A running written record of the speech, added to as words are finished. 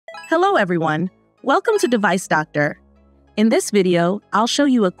Hello everyone, welcome to Device Doctor. In this video, I'll show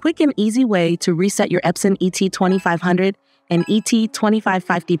you a quick and easy way to reset your Epson ET-2500 and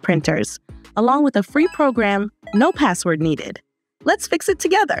ET-2550 printers, along with a free program, no password needed. Let's fix it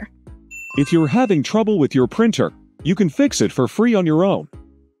together. If you're having trouble with your printer, you can fix it for free on your own.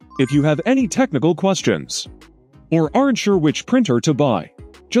 If you have any technical questions or aren't sure which printer to buy,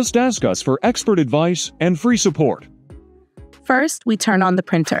 just ask us for expert advice and free support. First, we turn on the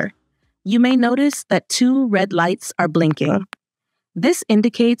printer. You may notice that two red lights are blinking. This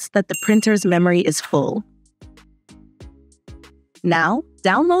indicates that the printer's memory is full. Now,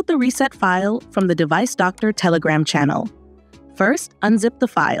 download the reset file from the Device Doctor Telegram channel. First, unzip the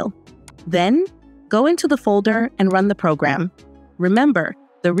file. Then, go into the folder and run the program. Remember,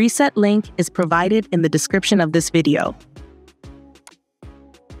 the reset link is provided in the description of this video.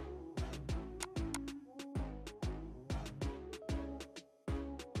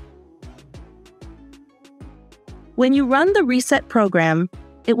 When you run the reset program,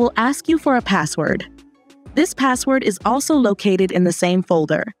 it will ask you for a password. This password is also located in the same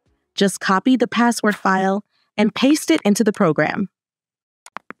folder. Just copy the password file and paste it into the program.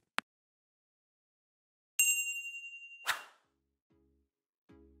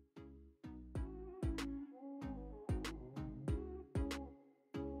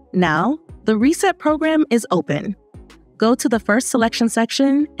 Now, the reset program is open. Go to the first selection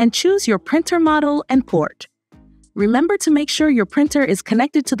section and choose your printer model and port. Remember to make sure your printer is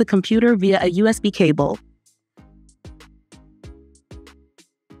connected to the computer via a USB cable.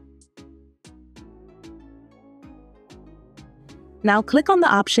 Now click on the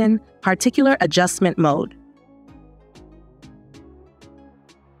option Particular Adjustment Mode.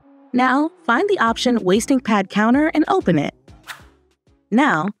 Now find the option Wasting Pad Counter and open it.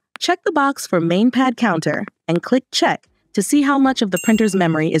 Now check the box for Main Pad Counter and click Check to see how much of the printer's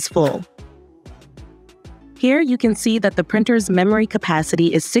memory is full. Here you can see that the printer's memory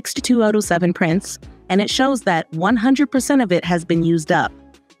capacity is 6207 prints, and it shows that 100% of it has been used up,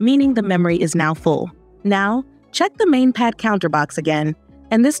 meaning the memory is now full. Now, check the Main Pad Counter box again,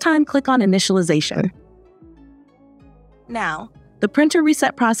 and this time click on Initialization. Now, the printer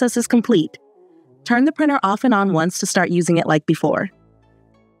reset process is complete. Turn the printer off and on once to start using it like before.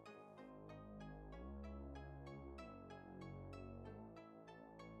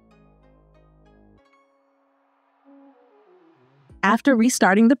 After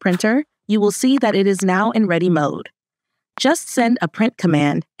restarting the printer, you will see that it is now in ready mode. Just send a print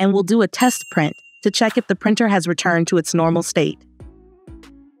command and we'll do a test print to check if the printer has returned to its normal state.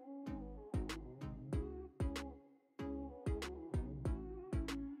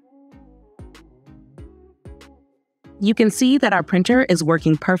 You can see that our printer is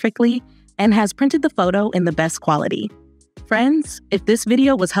working perfectly and has printed the photo in the best quality. Friends, if this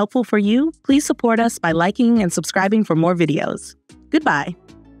video was helpful for you, please support us by liking and subscribing for more videos. Goodbye.